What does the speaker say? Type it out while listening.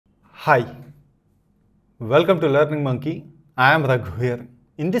Hi, welcome to Learning Monkey. I am Raghu here.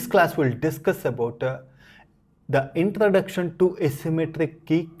 In this class, we'll discuss about the introduction to asymmetric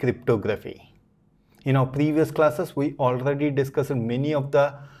key cryptography. In our previous classes, we already discussed many of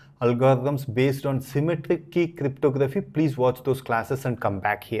the algorithms based on symmetric key cryptography. Please watch those classes and come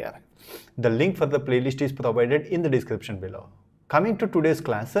back here. The link for the playlist is provided in the description below. Coming to today's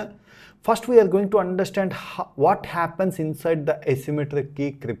class, first we are going to understand what happens inside the asymmetric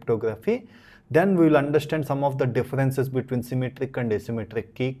key cryptography. Then we will understand some of the differences between symmetric and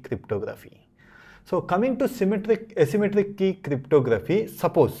asymmetric key cryptography. So coming to asymmetric key cryptography,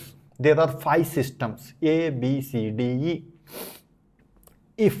 suppose there are 5 systems A, B, C, D, E.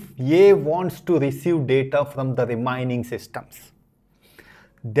 If A wants to receive data from the remaining systems,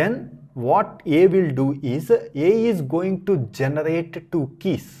 then what A will do is A is going to generate 2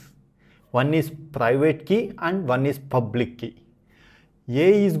 keys. One is private key and one is public key.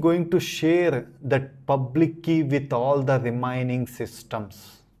 A is going to share that public key with all the remaining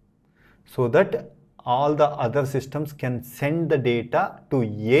systems so that all the other systems can send the data to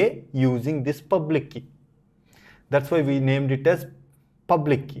A using this public key. That's why we named it as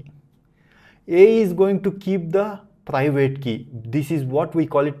public key. A is going to keep the private key. This is what we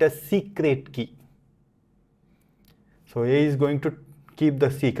call it as secret key. So A is going to keep the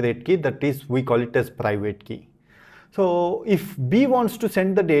secret key, that is we call it as private key. So if B wants to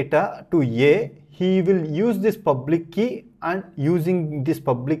send the data to A, he will use this public key, and using this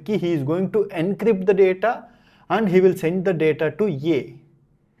public key he is going to encrypt the data and he will send the data to A.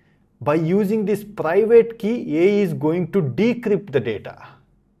 By using this private key, A is going to decrypt the data.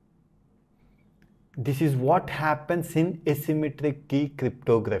 This is what happens in asymmetric key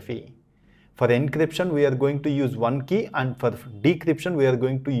cryptography. For encryption, we are going to use one key, and for decryption, we are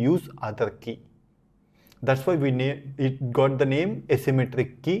going to use other key. That's why it got the name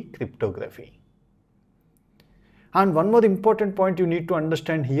asymmetric key cryptography. And one more important point you need to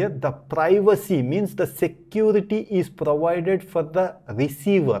understand here, the privacy means the security is provided for the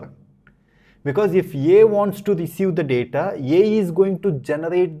receiver. Because if A wants to receive the data, A is going to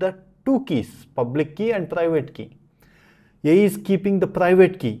generate the 2 keys, public key and private key. A is keeping the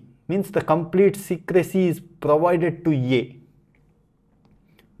private key, means the complete secrecy is provided to A.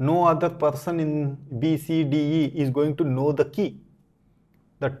 No other person in B, C, D, E is going to know the key,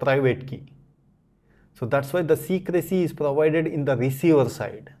 that private key. So that's why the secrecy is provided in the receiver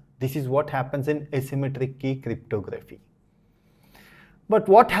side. This is what happens in asymmetric key cryptography. But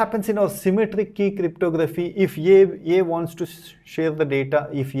what happens in our symmetric key cryptography? If A wants to share the data,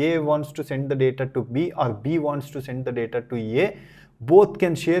 if A wants to send the data to B, or B wants to send the data to A, both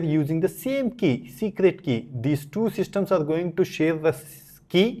can share using the same key, secret key. These 2 systems are going to share the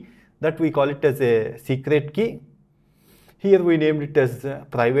key, that we call it as a secret key. Here we named it as a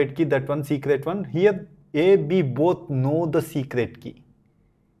private key, that one secret one. Here A, B both know the secret key.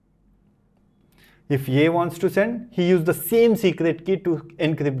 If A wants to send, he uses the same secret key to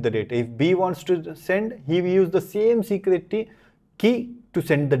encrypt the data. If B wants to send, he will use the same secret key to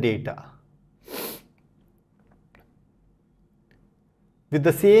send the data. With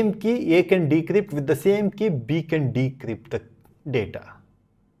the same key, A can decrypt. With the same key, B can decrypt the data.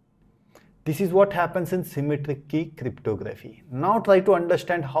 This is what happens in symmetric key cryptography. Now try to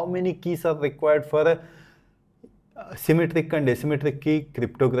understand how many keys are required for a symmetric and asymmetric key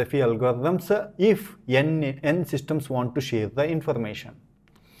cryptography algorithms if n systems want to share the information.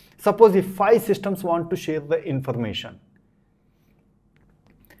 Suppose if 5 systems want to share the information,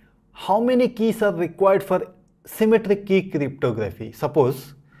 how many keys are required for symmetric key cryptography?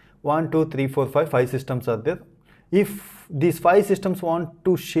 Suppose 1, 2, 3, 4, 5 systems are there. If these 5 systems want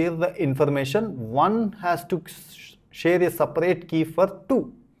to share the information, one has to share a separate key for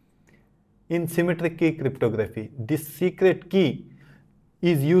 2. In symmetric key cryptography, this secret key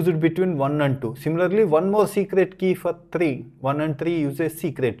is used between 1 and 2. Similarly, one more secret key for 3. 1 and 3 use a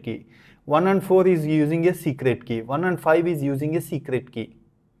secret key. 1 and 4 is using a secret key. 1 and 5 is using a secret key.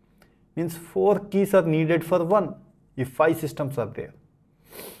 Means 4 keys are needed for 1 if 5 systems are there.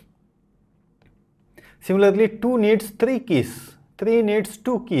 Similarly, 2 needs 3 keys. 3 needs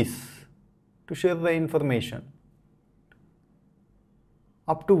 2 keys to share the information.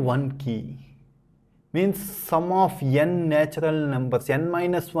 Up to 1 key means sum of n natural numbers,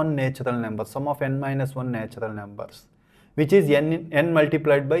 n-1 natural numbers, sum of n-1 natural numbers, which is n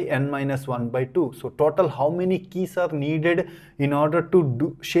multiplied by n-1 by 2. So total how many keys are needed in order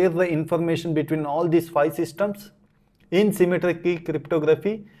to share the information between all these 5 systems? In symmetric key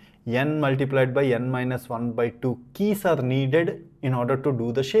cryptography, n multiplied by n-1 by 2 keys are needed in order to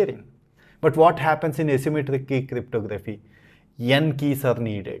do the sharing. But what happens in asymmetric key cryptography? N keys are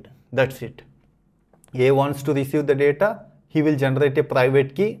needed. That's it. A wants to receive the data, he will generate a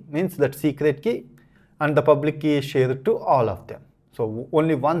private key, means that secret key, and the public key is shared to all of them. So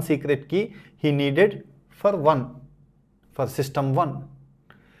only one secret key he needed for system 1.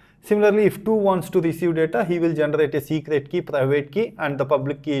 Similarly, if 2 wants to receive data, he will generate a secret key, private key, and the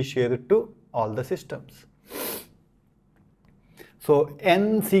public key is shared to all the systems. So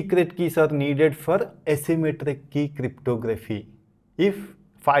n secret keys are needed for asymmetric key cryptography if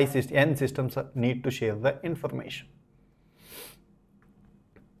n systems need to share the information.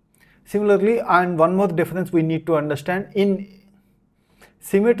 Similarly, and one more difference we need to understand, in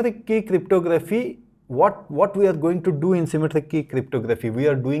symmetric key cryptography, what we are going to do in symmetric key cryptography, we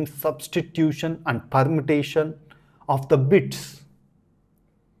are doing substitution and permutation of the bits.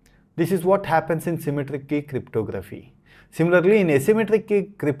 This is what happens in symmetric key cryptography. Similarly, in asymmetric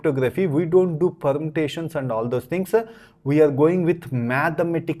key cryptography, we don't do permutations and all those things. We are going with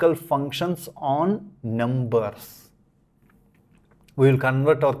mathematical functions on numbers. We will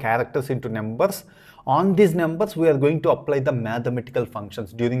convert our characters into numbers. On these numbers, we are going to apply the mathematical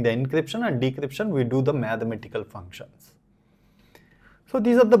functions. During the encryption and decryption, we do the mathematical functions. So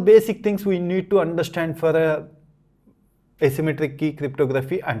these are the basic things we need to understand for asymmetric key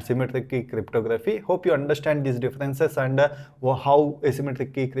cryptography and symmetric key cryptography. Hope you understand these differences and how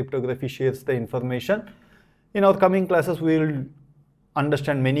asymmetric key cryptography shares the information. In our coming classes, we will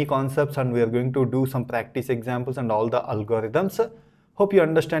understand many concepts and we are going to do some practice examples and all the algorithms. Hope you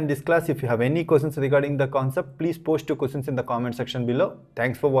understand this class. If you have any questions regarding the concept, please post your questions in the comment section below.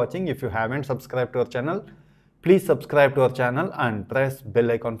 Thanks for watching. If you haven't subscribed to our channel, please subscribe to our channel and press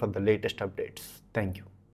bell icon for the latest updates. Thank you.